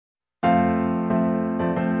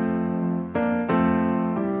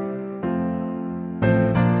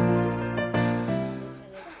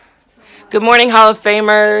Good morning, Hall of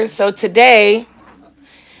Famers. So today,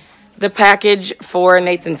 the package for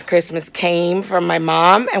Nathan's Christmas came from my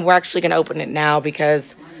mom, and we're actually going to open it now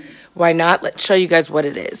because why not? Let's show you guys what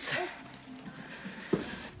it is.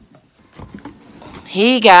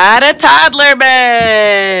 He got a toddler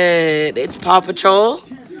bed. It's Paw Patrol.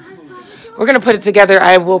 We're going to put it together.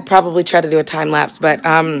 I will probably try to do a time lapse, but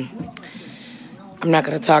I'm not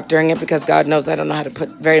going to talk during it because God knows I don't know how to put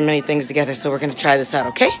very many things together. So we're going to try this out,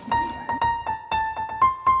 okay?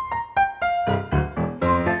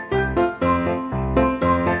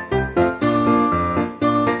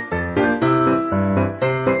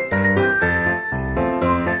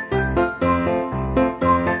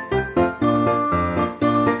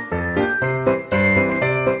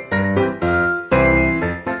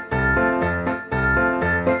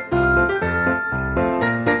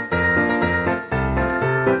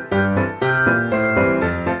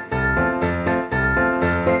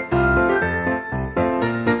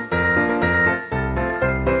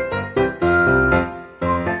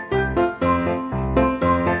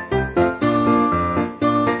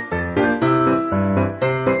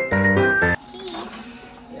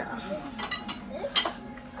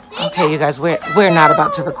 Okay, you guys, we're not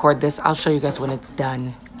about to record this. I'll show you guys when it's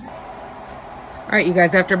done. All right, you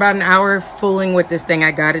guys, after about an hour fooling with this thing,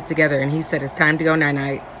 I got it together, and he said it's time to go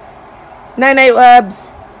night-night. Night-night,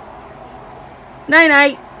 Wubs.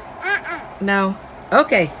 Night-night. No.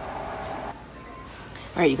 Okay. All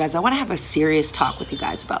right, you guys, I want to have a serious talk with you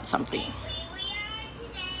guys about something.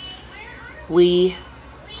 We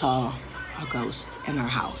saw a ghost in our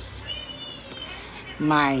house.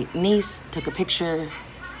 My niece took a picture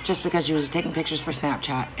just because she was taking pictures for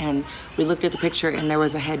Snapchat, and we looked at the picture and there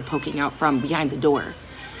was a head poking out from behind the door.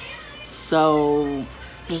 So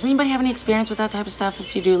does anybody have any experience with that type of stuff?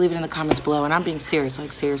 If you do, leave it in the comments below. And I'm being serious,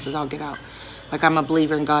 like serious as I'll get out. Like, I'm a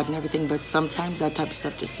believer in God and everything, but sometimes that type of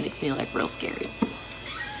stuff just makes me like real scary.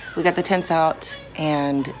 We got the tents out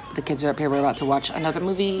and the kids are up here. We're about to watch another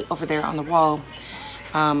movie over there on the wall.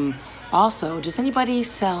 Also, does anybody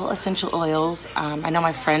sell essential oils? I know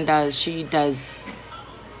my friend does. She does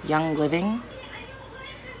Young Living,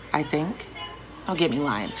 I think. Don't get me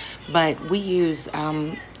lying. But we use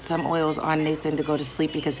some oils on Nathan to go to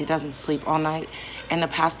sleep because he doesn't sleep all night. And the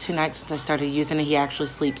past 2 nights since I started using it, he actually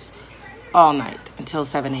sleeps all night until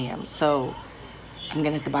 7 a.m. So I'm going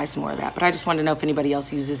to have to buy some more of that. But I just want to know if anybody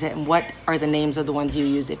else uses it and what are the names of the ones you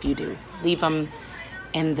use if you do. Leave them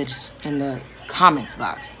in the comments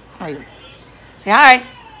box. How are you? Say hi.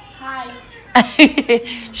 Hi.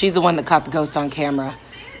 She's the one that caught the ghost on camera.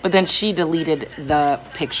 But then she deleted the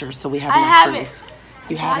picture, so we have no proof.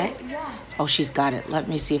 You have it? Yeah. Oh, she's got it. Let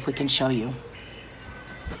me see if we can show you.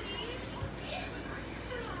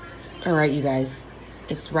 All right, you guys.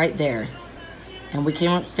 It's right there. And we came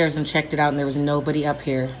upstairs and checked it out, and there was nobody up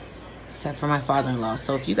here except for my father-in-law.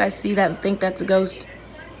 So if you guys see that and think that's a ghost,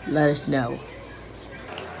 let us know.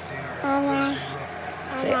 Mama.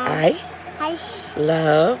 Say I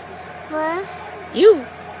love you. Yeah.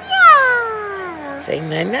 Say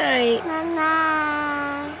night-night.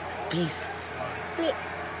 Night-night. Peace.